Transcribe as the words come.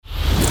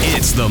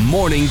It's the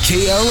Morning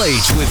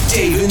KLH with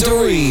Dave and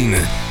Doreen.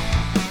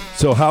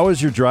 So how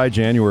is your dry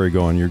January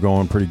going? You're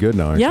going pretty good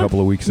now. A couple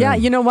of weeks in. Yeah,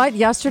 you know what?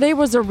 Yesterday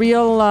was a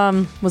real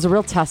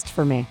test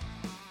for me.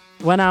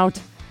 Went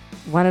out,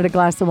 wanted a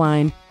glass of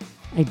wine.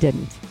 I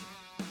didn't.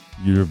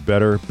 You're a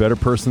better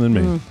person than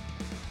me.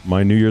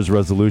 My New Year's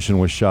resolution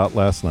was shot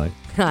last night.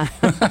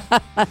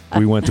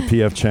 We went to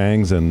P.F.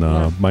 Chang's, and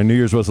my New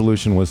Year's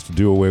resolution was to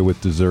do away with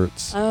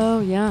desserts.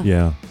 Oh, yeah.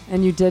 Yeah.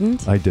 And you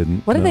didn't? I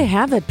didn't. What do they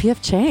have at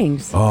P.F.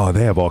 Chang's? Oh,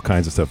 they have all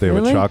kinds of stuff. They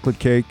have a chocolate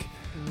cake,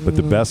 but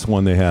the best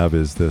one they have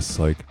is this,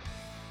 like,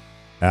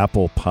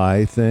 apple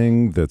pie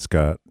thing that's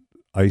got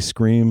ice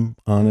cream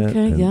on it.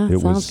 Okay, yeah.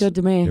 Sounds good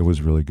to me. It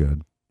was really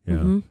good.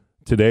 Yeah.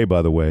 Today,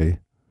 by the way,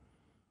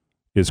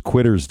 is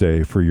Quitter's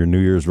Day for your New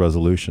Year's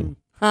resolution.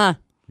 Huh.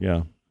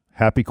 Yeah.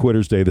 Happy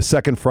Quitter's Day. The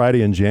second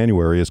Friday in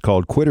January is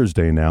called Quitter's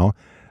Day now,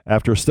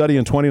 after a study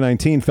in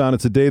 2019 found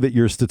it's a day that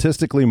you're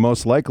statistically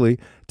most likely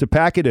to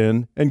pack it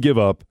in and give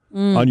up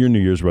on your New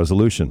Year's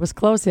resolution. It was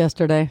close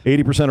yesterday.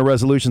 80% of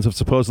resolutions have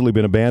supposedly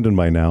been abandoned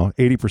by now.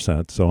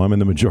 80%, so I'm in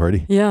the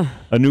majority. Yeah.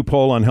 A new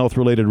poll on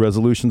health-related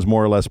resolutions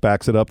more or less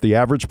backs it up. The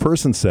average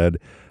person said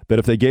that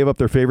if they gave up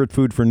their favorite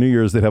food for New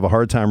Year's, they'd have a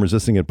hard time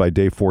resisting it by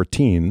day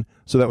 14,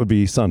 so that would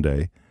be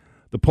Sunday.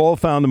 The poll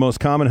found the most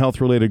common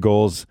health-related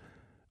goals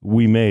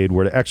we made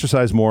were to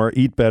exercise more,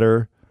 eat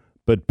better,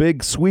 but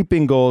big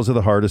sweeping goals are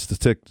the hardest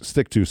to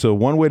stick to. So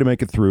one way to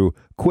make it through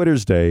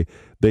Quitter's Day,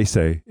 they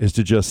say, is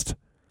to just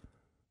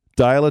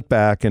dial it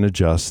back and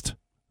adjust.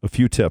 A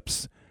few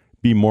tips.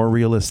 Be more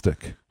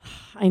realistic.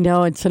 I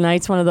know, and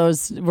tonight's one of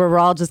those where we're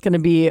all just going to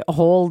be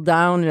holed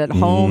down at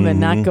home and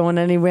not going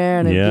anywhere,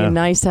 and it'd be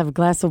nice to have a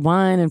glass of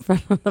wine in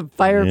front of the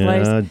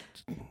fireplace.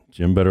 Yeah,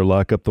 Jim better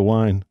lock up the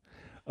wine.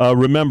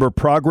 Remember,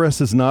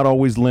 progress is not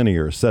always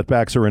linear.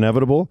 Setbacks are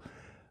inevitable.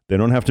 They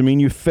don't have to mean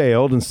you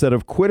failed. Instead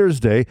of Quitter's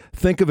Day,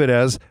 think of it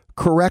as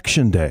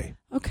Correction Day.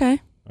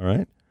 Okay. All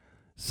right?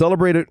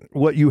 Celebrate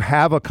what you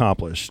have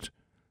accomplished.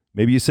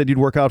 Maybe you said you'd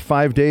work out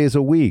 5 days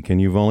a week,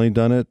 and you've only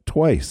done it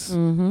twice.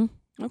 Mm-hmm.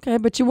 Okay,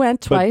 but you went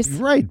twice.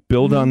 Right.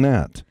 Build on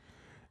that.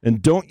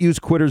 And don't use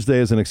Quitter's Day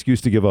as an excuse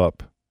to give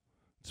up.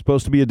 It's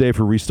supposed to be a day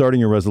for restarting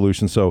your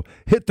resolution, so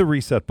hit the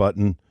reset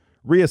button,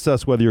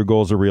 reassess whether your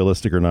goals are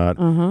realistic or not,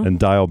 and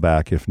dial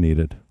back if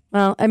needed.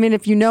 Well, I mean,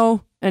 if you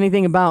know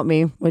anything about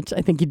me, which I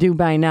think you do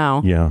by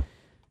now. Yeah.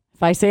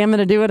 If I say I'm going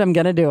to do it, I'm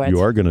going to do it. You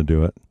are going to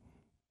do it.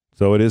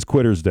 So it is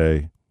Quitter's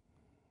Day.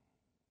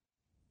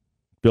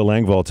 Bill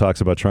Engvall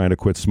talks about trying to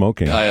quit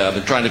smoking. I've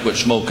been trying to quit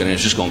smoking, and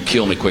it's just going to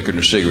kill me quicker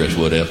than cigarettes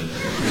would have.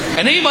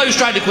 And anybody who's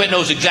tried to quit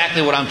knows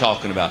exactly what I'm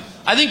talking about.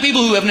 I think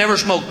people who have never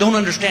smoked don't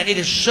understand. It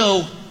is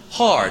so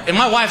hard. And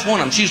my wife's one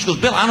of them. She just goes,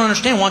 Bill, I don't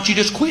understand. Why don't you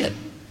just quit?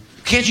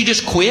 Can't you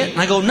just quit? And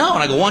I go, no.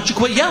 And I go, why don't you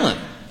quit yelling?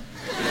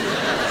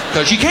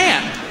 Because you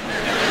can't.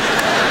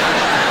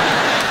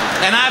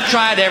 And I've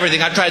tried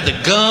everything. I tried the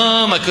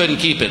gum. I couldn't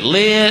keep it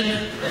lit.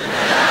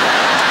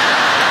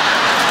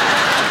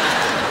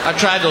 I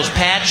tried those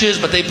patches,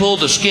 but they pulled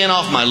the skin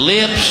off my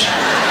lips.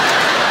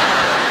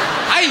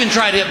 I even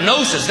tried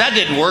hypnosis. That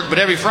didn't work, but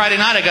every Friday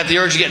night I got the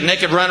urge to get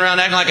naked, run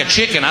around acting like a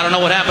chicken. I don't know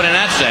what happened in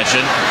that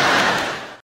session.